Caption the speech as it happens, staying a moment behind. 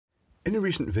In a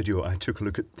recent video, I took a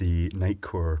look at the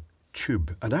Nitecore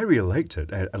Tube, and I really liked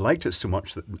it. I liked it so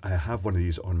much that I have one of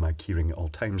these on my keyring at all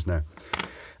times now.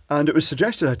 And it was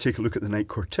suggested I take a look at the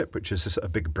Nitecore TIP, which is a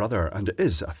big brother, and it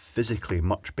is a physically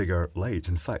much bigger light.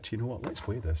 In fact, you know what? Let's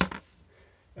weigh this.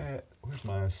 Where's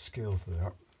my scales?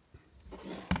 There.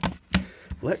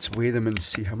 Let's weigh them and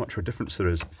see how much of a difference there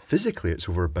is. Physically, it's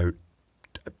over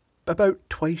about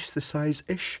twice the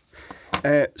size-ish.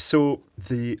 So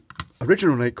the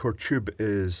original Nitecore Tube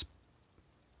is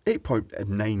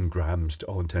 8.9 grams to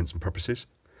all intents and purposes.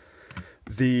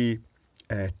 The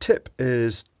tip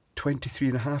is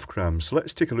 23.5 grams. So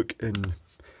let's take a look in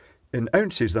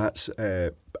ounces. That's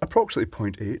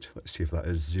approximately 0.8. Let's see if that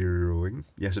is zeroing.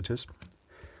 Yes, it is.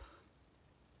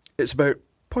 It's about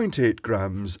 0.8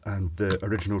 grams, and the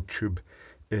original tube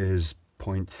is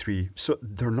 0.3. So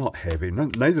they're not heavy.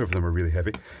 Neither of them are really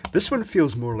heavy. This one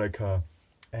feels more like a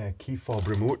key fob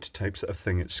remote type sort of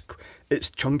thing. It's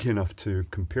chunky enough to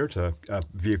compare to a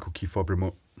vehicle key fob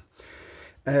remote.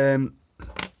 The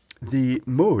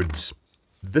modes.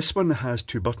 This one has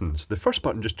two buttons. The first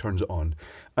button just turns it on,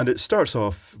 and it starts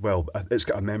off, well, it's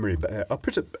got a memory, but I'll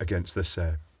put it against this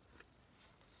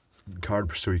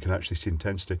card so you can actually see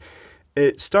intensity.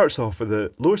 It starts off with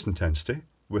the lowest intensity,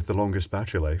 with the longest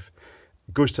battery life,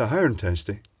 goes to a higher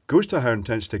intensity, goes to a higher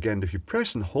intensity again. If you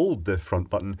press and hold the front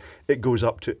button, it goes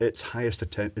up to its highest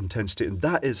intensity, and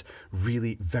that is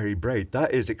really very bright.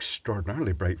 That is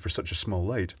extraordinarily bright for such a small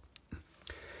light.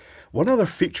 One other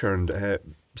feature, and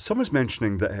someone's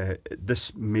mentioning that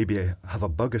this maybe have a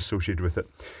bug associated with it.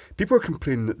 People are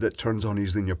complaining that it turns on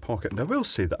easily in your pocket, and I will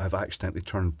say that I've accidentally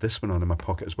turned this one on in my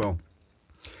pocket as well.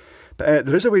 But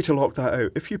there is a way to lock that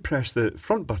out. If you press the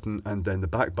front button and then the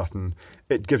back button,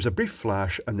 it gives a brief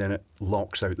flash and then it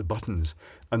locks out the buttons.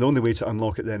 And the only way to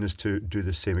unlock it then is to do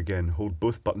the same again. Hold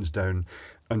both buttons down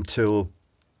until,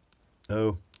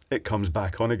 it comes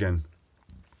back on again.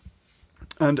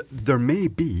 And there may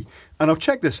be, and I'll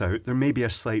check this out, there may be a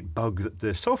slight bug that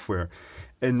the software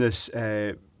in this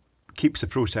keeps the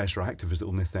processor active is the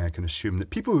only thing I can assume. That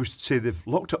people who say they've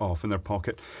locked it off in their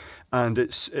pocket and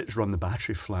it's run the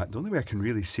battery flat, the only way I can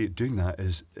really see it doing that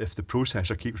is if the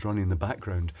processor keeps running in the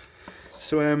background.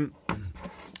 So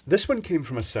this one came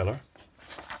from a seller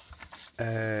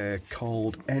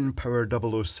called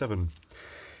npower007.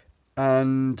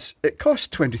 And it costs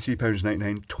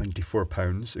 £23.99,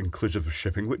 £24 inclusive of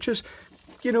shipping, which is,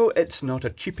 you know, it's not a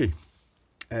cheapie.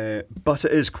 But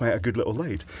it is quite a good little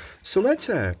light. So let's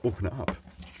open it up.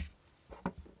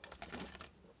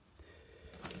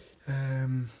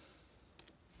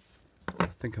 I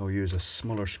think I'll use a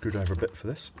smaller screwdriver bit for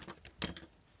this.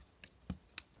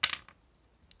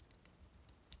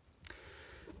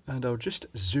 And I'll just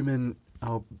zoom in.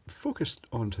 I'll focus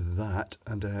onto that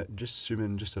and just zoom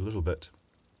in just a little bit.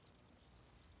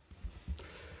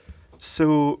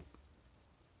 So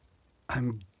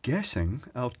I'm guessing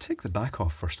I'll take the back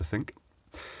off first, I think.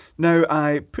 Now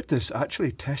I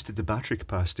actually tested the battery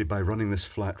capacity by running this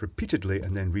flat repeatedly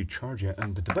and then recharging it,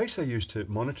 and the device I used to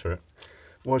monitor it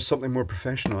was something more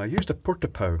professional. I used a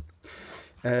Portapow,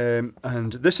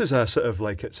 and this is a sort of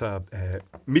like, it's a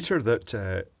meter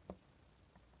that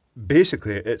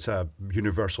basically it's a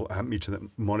universal amp meter that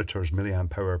monitors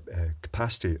milliamp hour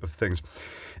capacity of things.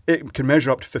 It can measure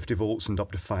up to 50 volts and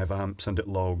up to 5 amps, and it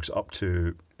logs up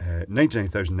to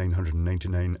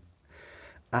 99,999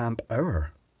 amp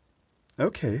hour.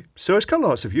 Okay, so it's got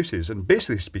lots of uses, and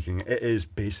basically speaking, it is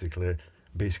basically,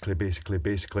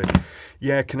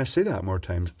 yeah, can I say that more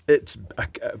times? It's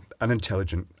an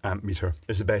intelligent amp meter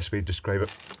is the best way to describe it.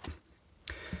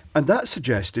 And that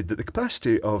suggested that the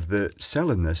capacity of the cell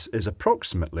in this is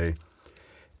approximately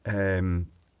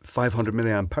 500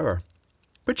 milliamp hour,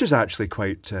 which is actually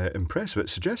quite impressive. It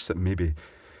suggests that maybe,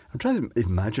 I'm trying to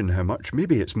imagine how much,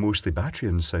 maybe it's mostly battery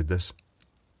inside this.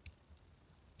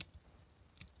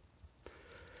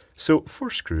 So 4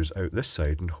 screws out this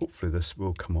side, and hopefully this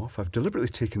will come off. I've deliberately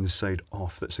taken the side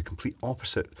off that's the complete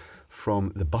opposite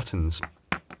from the buttons.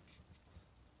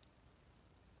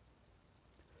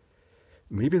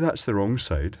 Maybe that's the wrong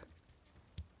side.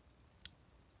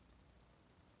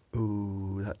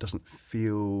 Oh, that doesn't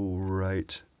feel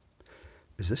right.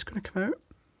 Is this going to come out?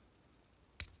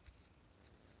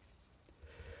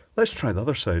 Let's try the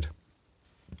other side.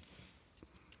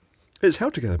 It's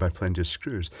held together by plenty of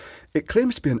screws. It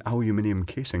claims to be an aluminium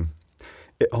casing.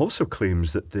 It also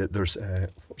claims that there's,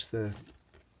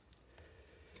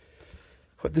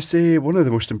 what they say, one of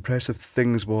the most impressive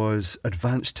things was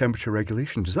advanced temperature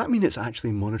regulation. Does that mean it's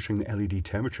actually monitoring the LED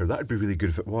temperature? That would be really good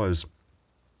if it was.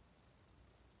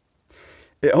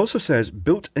 It also says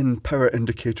built-in power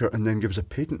indicator and then gives a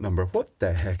patent number. What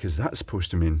the heck is that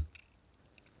supposed to mean?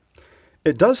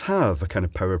 It does have a kind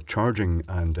of power of charging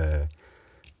and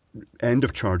end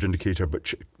of charge indicator,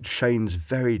 but shines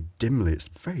very dimly. It's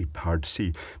very hard to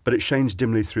see, but it shines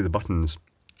dimly through the buttons.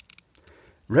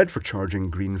 Red for charging,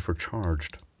 green for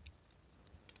charged.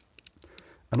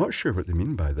 I'm not sure what they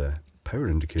mean by the power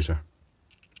indicator.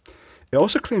 It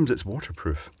also claims it's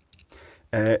waterproof.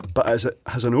 But as it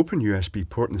has an open USB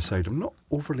port on the side, I'm not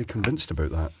overly convinced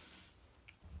about that.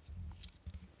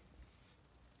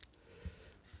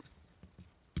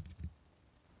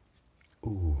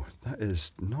 Oh, that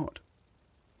is not...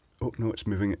 Oh, no, it's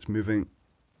moving, it's moving.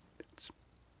 It's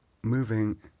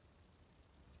moving.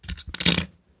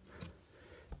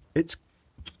 It's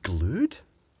glued?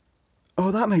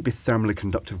 Oh, that might be thermally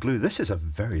conductive glue. This is a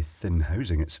very thin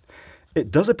housing. It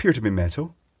does appear to be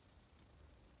metal.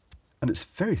 And it's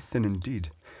very thin indeed.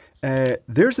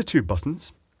 There's the two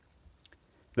buttons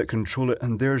that control it,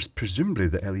 and there's presumably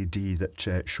the LED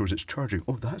that shows it's charging.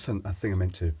 Oh, that's a thing I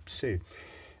meant to say.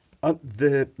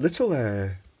 The little,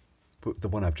 the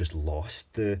one I've just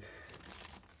lost, the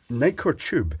Nitecore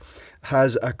Tube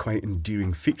has a quite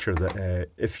endearing feature that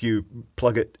if you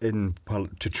plug it in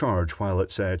to charge while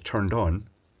it's turned on,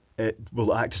 it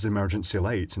will act as an emergency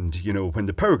light, and you know, when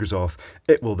the power goes off,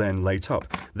 it will then light up.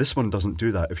 This one doesn't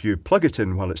do that. If you plug it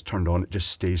in while it's turned on, it just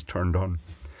stays turned on.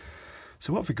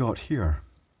 So what have we got here?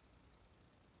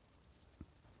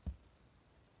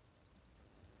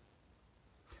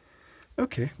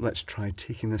 Okay, let's try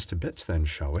taking this to bits then,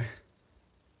 shall we?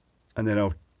 And then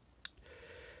I'll...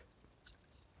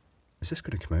 Is this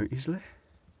going to come out easily?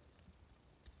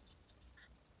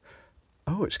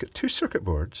 Oh, it's got two circuit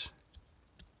boards.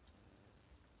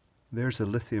 There's a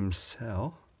lithium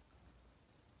cell.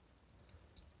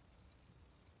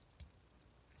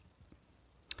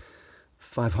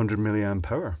 $500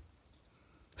 milliamp hour.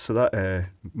 So that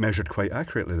measured quite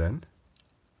accurately then.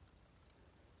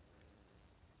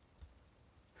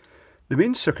 The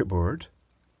main circuit board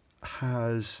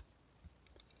has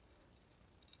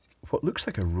what looks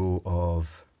like a row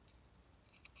of...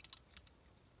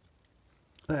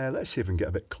 let's see if we can get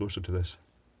a bit closer to this.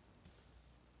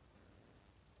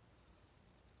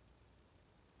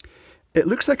 It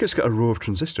looks like it's got a row of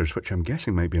transistors, which I'm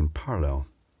guessing might be in parallel.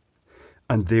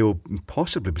 And they'll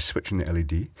possibly be switching the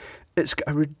LED. It's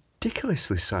got a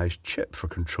ridiculously sized chip for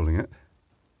controlling it.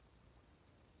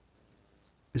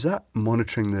 Is that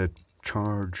monitoring the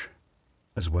charge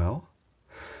as well?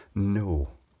 No,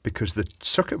 because the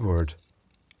circuit board,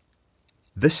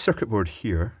 this circuit board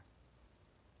here,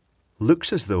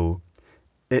 looks as though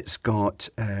it's got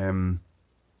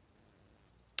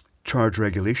charge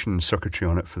regulation circuitry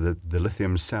on it for the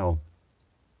lithium cell.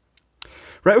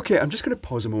 Right, okay, I'm just going to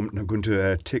pause a moment and I'm going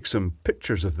to take some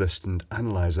pictures of this and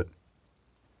analyse it.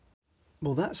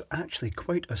 Well, that's actually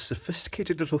quite a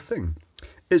sophisticated little thing.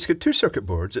 It's got two circuit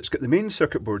boards. It's got the main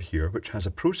circuit board here, which has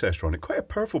a processor on it, quite a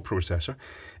powerful processor.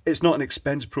 It's not an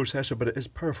expensive processor, but it is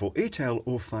powerful.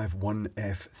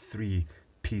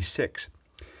 8L051F3P6.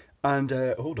 And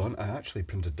hold on, I actually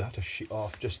printed a data sheet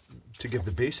off just to give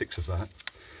the basics of that.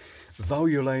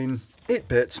 Value line,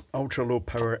 8-bit, ultra-low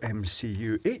power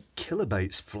MCU, 8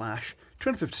 kilobytes flash,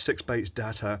 256 bytes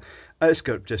data. It's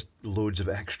got just loads of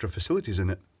extra facilities in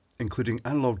it, including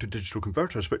analog to digital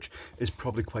converters, which is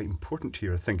probably quite important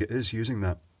here. I think it is using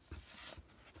that.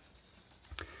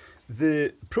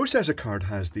 The processor card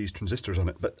has these transistors on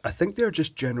it, but I think they're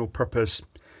just general purpose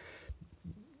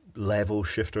level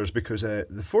shifters, because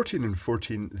the 14 and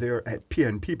 14, they're at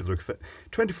PNP by the look of it.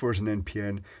 24 is an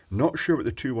NPN, not sure what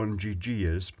the 21GG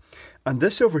is. And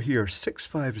this over here,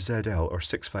 65ZL or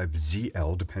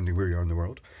 65ZL, depending where you are in the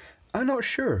world, I'm not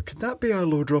sure. Could that be a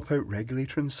low dropout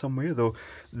regulator in some way? Though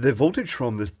the voltage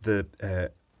from the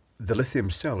lithium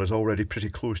cell is already pretty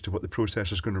close to what the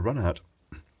processor is going to run at.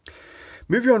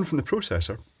 Moving on from the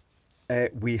processor,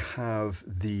 we have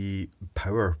the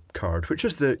power card, which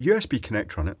is the USB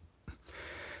connector on it.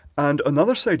 And on the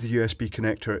other side of the USB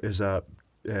connector is a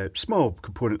small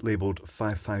component labelled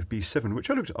 55B7, which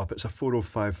I looked up. It's a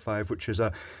 4055, which is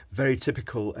a very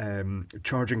typical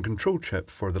charging control chip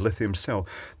for the lithium cell.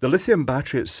 The lithium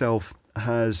battery itself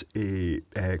has a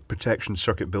protection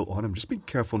circuit built on. I'm just being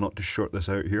careful not to short this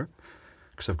out here,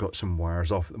 because I've got some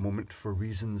wires off at the moment for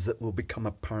reasons that will become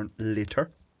apparent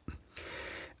later.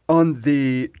 On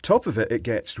the top of it, it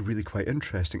gets really quite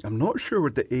interesting. I'm not sure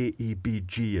what the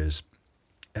AEBG is.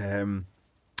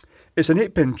 It's an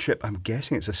 8-pin chip. I'm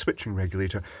guessing it's a switching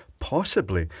regulator,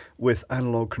 possibly with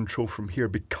analog control from here,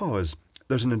 because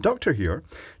there's an inductor here,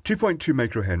 2.2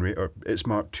 microhenry, or it's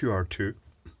marked 2R2.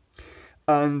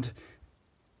 And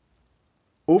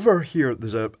over here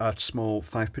there's a small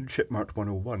 5-pin chip marked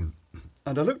 101.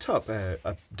 And I looked up,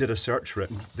 I did a search for it,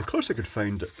 and the closest I could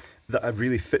find that it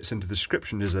really fits into the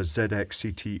description is a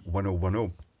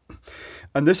ZXCT1010.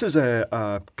 And this is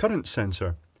a current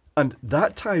sensor. And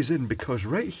that ties in because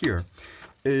right here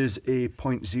is a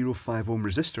 0.05 ohm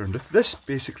resistor. And if this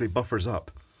basically buffers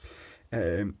up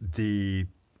the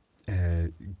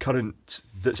current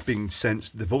that's being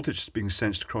sensed, the voltage that's being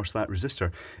sensed across that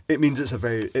resistor, it means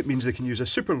it means they can use a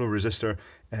super low resistor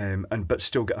but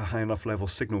still get a high enough level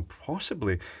signal,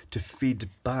 possibly to feed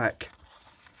back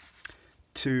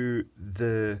to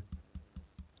the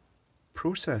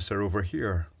processor over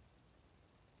here.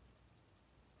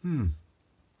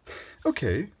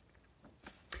 Okay.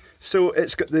 So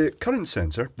it's got the current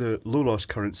sensor, the low loss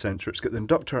current sensor, it's got the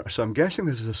inductor, so I'm guessing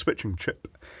this is a switching chip.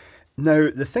 Now,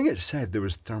 the thing it said there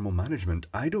was thermal management.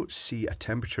 I don't see a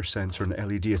temperature sensor in the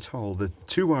LED at all. The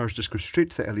two wires just go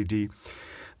straight to the LED.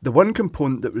 The one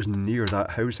component that was near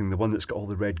that housing, the one that's got all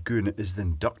the red goo in it, is the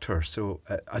inductor. So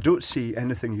I don't see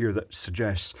anything here that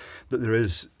suggests that there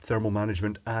is thermal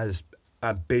management as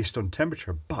based on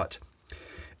temperature, but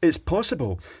it's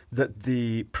possible that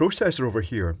the processor over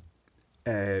here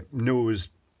knows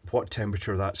what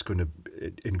temperature that's going to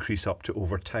increase up to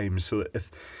over time, so that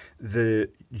if the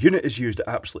unit is used at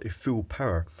absolutely full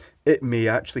power, it may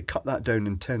actually cut that down in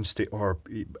intensity, or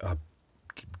I'm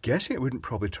guessing it wouldn't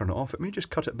probably turn it off. It may just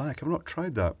cut it back. I've not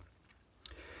tried that.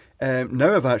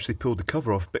 Now I've actually pulled the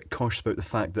cover off, a bit cautious about the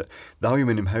fact that the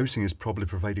aluminium housing is probably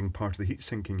providing part of the heat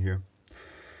sinking here.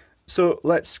 So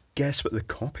let's guess what the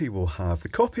copy will have. The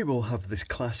copy will have this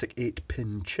classic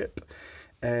 8-pin chip.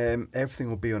 Everything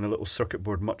will be on a little circuit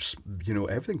board,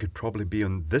 everything could probably be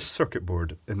on this circuit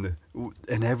board in the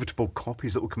inevitable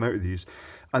copies that will come out of these,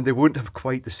 and they won't have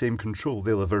quite the same control.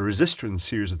 They'll have a resistor in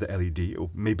series of the LED,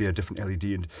 or maybe a different LED,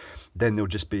 and then they'll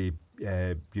just be,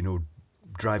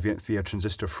 driving it via a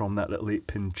transistor from that little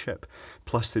 8-pin chip.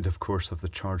 Plus they'd of course have the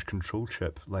charge control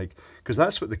chip, because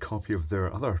that's what the copy of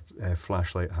their other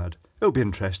flashlight had. It'll be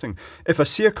interesting. If I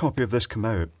see a copy of this come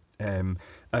out,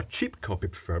 a cheap copy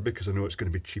preferred, because I know it's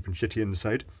going to be cheap and shitty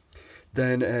inside,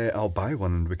 then I'll buy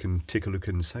one and we can take a look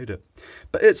inside it.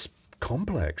 But it's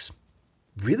complex,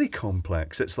 really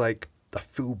complex. It's like a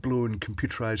full-blown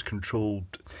computerized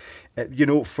controlled,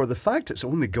 for the fact it's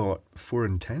only got 4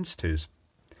 intensities,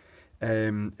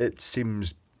 it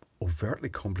seems overtly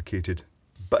complicated.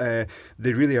 But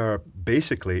they really are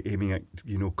basically aiming at,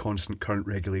 constant current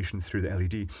regulation through the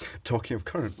LED. Talking of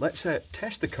current, let's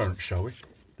test the current, shall we?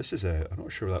 This is I'm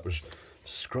not sure that was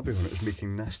scrubbing when it was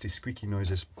making nasty squeaky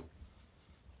noises.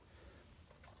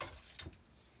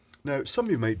 Now, some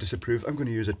of you might disapprove. I'm going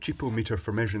to use a cheapo meter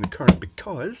for measuring the current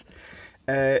because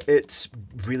it's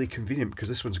really convenient, because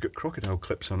this one's got crocodile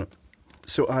clips on it.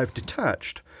 So I've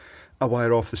detached a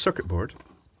wire off the circuit board,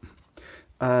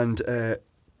 and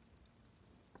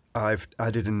I've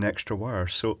added an extra wire.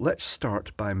 So let's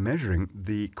start by measuring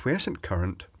the quiescent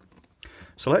current.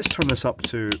 So let's turn this up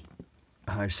to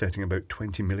a high setting, about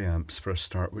 20 milliamps for a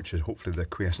start, which is hopefully the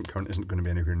quiescent current isn't going to be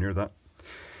anywhere near that.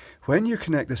 When you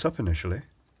connect this up initially,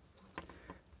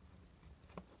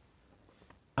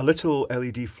 a little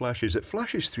LED flashes. It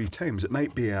flashes 3 times. It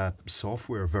might be a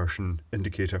software version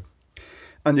indicator.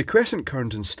 And the quiescent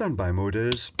current in standby mode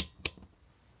is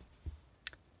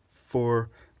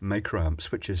 4 microamps,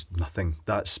 which is nothing.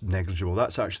 That's negligible.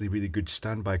 That's actually really good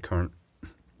standby current.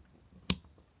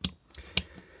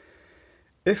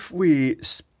 If we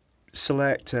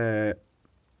select turn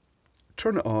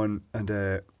it on, and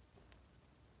I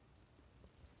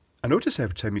notice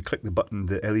every time you click the button,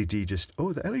 the LED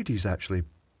the LED's actually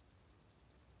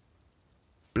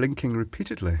blinking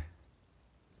repeatedly.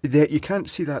 You can't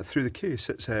see that through the case.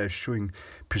 It's showing,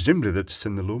 presumably, that it's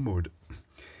in the low mode.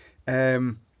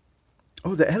 The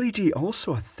LED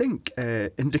also, I think,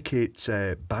 indicates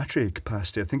battery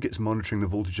capacity. I think it's monitoring the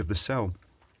voltage of the cell.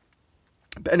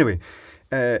 But anyway,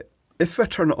 if I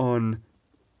turn it on,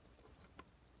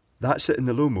 that's it in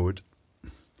the low mode.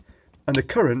 And the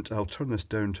current, I'll turn this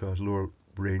down to a lower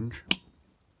range.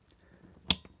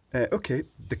 Okay,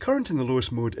 the current in the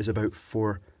lowest mode is about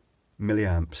 4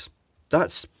 milliamps.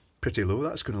 That's pretty low.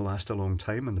 That's going to last a long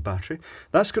time on the battery.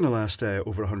 That's going to last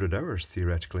over 100 hours,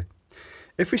 theoretically.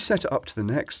 If we set it up to the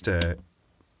next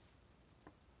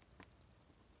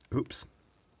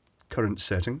current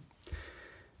setting,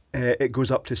 it goes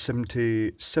up to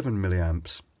 77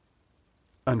 milliamps.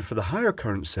 And for the higher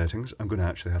current settings, I'm going to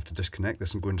actually have to disconnect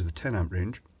this and go into the 10 amp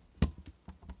range.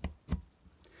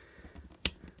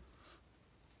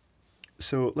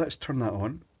 So let's turn that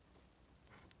on.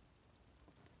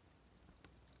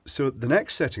 So the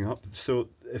next setting up, so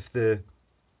if the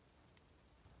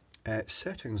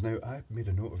Settings, now I've made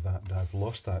a note of that and I've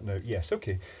lost that now. Yes,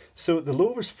 okay. So the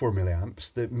low was 4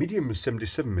 milliamps, the medium was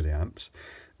 77 milliamps,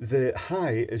 the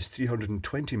high is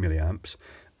 320 milliamps,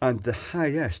 and the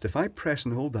highest, if I press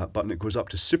and hold that button, it goes up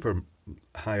to super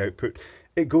high output.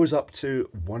 It goes up to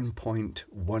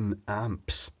 1.1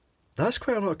 amps. That's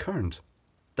quite a lot of current.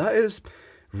 That is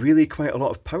really quite a lot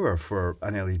of power for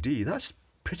an LED. That's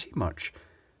pretty much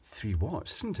 3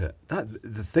 watts, isn't it?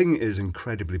 The thing is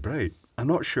incredibly bright. I'm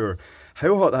not sure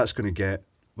how hot that's going to get.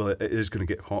 Well, it is going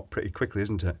to get hot pretty quickly,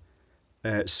 isn't it?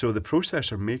 So the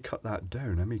processor may cut that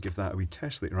down. I may give that a wee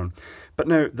test later on. But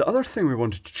now, the other thing we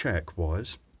wanted to check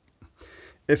was,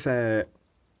 if I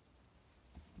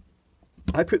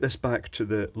put this back to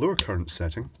the lower current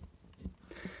setting,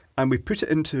 and we put it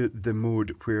into the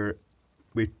mode where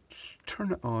we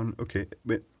turn it on, okay,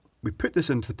 we put this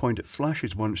into the point it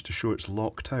flashes once to show it's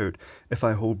locked out if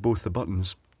I hold both the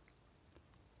buttons.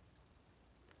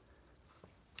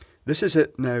 This is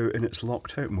it now in its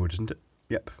locked out mode, isn't it?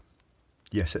 Yep.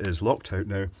 Yes, it is locked out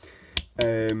now.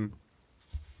 And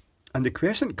the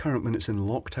quiescent current when it's in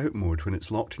locked out mode, when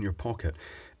it's locked in your pocket,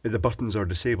 the buttons are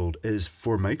disabled, is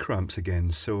 4 microamps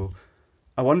again. So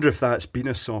I wonder if that's been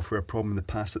a software problem in the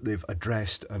past that they've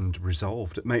addressed and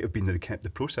resolved. It might have been that they kept the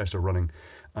processor running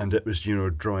and it was, you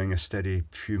know, drawing a steady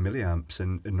few milliamps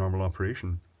in normal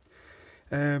operation.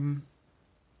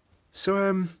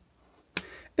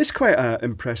 It's quite an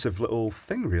impressive little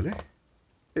thing, really.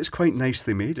 It's quite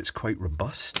nicely made. It's quite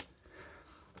robust.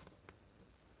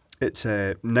 It's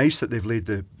nice that they've laid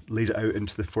it out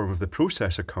into the form of the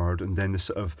processor card and then the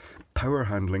sort of power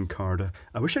handling card.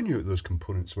 I wish I knew what those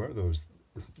components were. Those,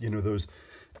 you know, those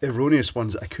erroneous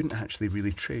ones that I couldn't actually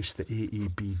really trace, the A, E,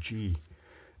 B, G,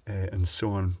 and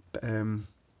so on. But,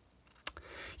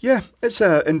 yeah, it's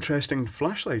an interesting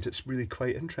flashlight. It's really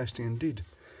quite interesting indeed.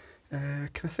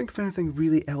 Can I think of anything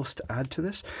really else to add to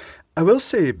this? I will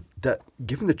say that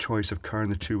given the choice of carrying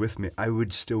the two with me, I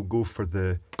would still go for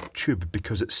the Tube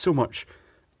because it's so much,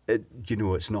 you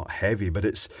know, it's not heavy, but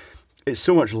it's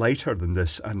so much lighter than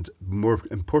this, and more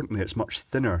importantly, it's much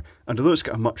thinner. And although it's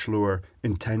got a much lower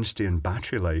intensity and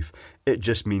battery life, it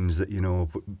just means that, you know,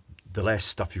 the less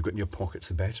stuff you've got in your pockets,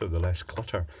 the better, the less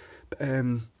clutter. But,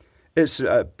 it's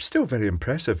still very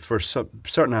impressive. For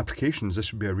certain applications,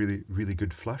 this would be a really, really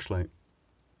good flashlight.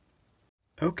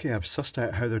 Okay, I've sussed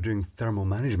out how they're doing thermal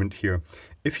management here.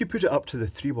 If you put it up to the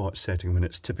 3 watt setting when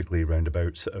it's typically around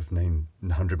about sort of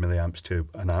 900 milliamps to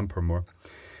an amp or more,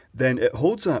 then it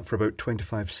holds that for about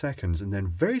 25 seconds and then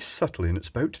very subtly, and it's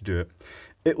about to do it,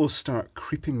 it will start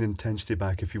creeping the intensity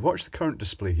back. If you watch the current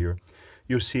display here,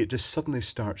 you'll see it just suddenly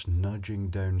starts nudging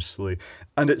down slowly.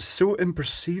 And it's so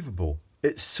imperceivable.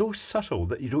 It's so subtle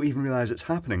that you don't even realise it's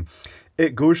happening.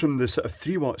 It goes from the sort of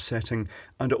 3 watt setting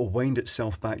and it will wind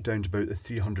itself back down to about the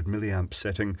 300 milliamp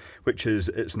setting, which is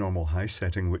its normal high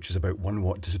setting, which is about 1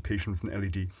 watt dissipation from the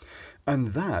LED. And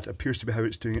that appears to be how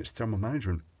it's doing its thermal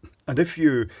management. And if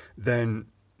you then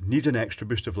need an extra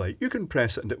boost of light, you can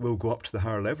press it and it will go up to the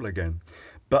higher level again.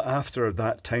 But after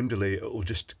that time delay, it will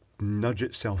just nudge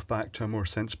itself back to a more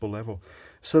sensible level.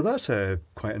 So that's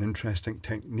quite an interesting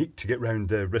technique to get around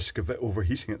the risk of it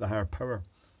overheating at the higher power.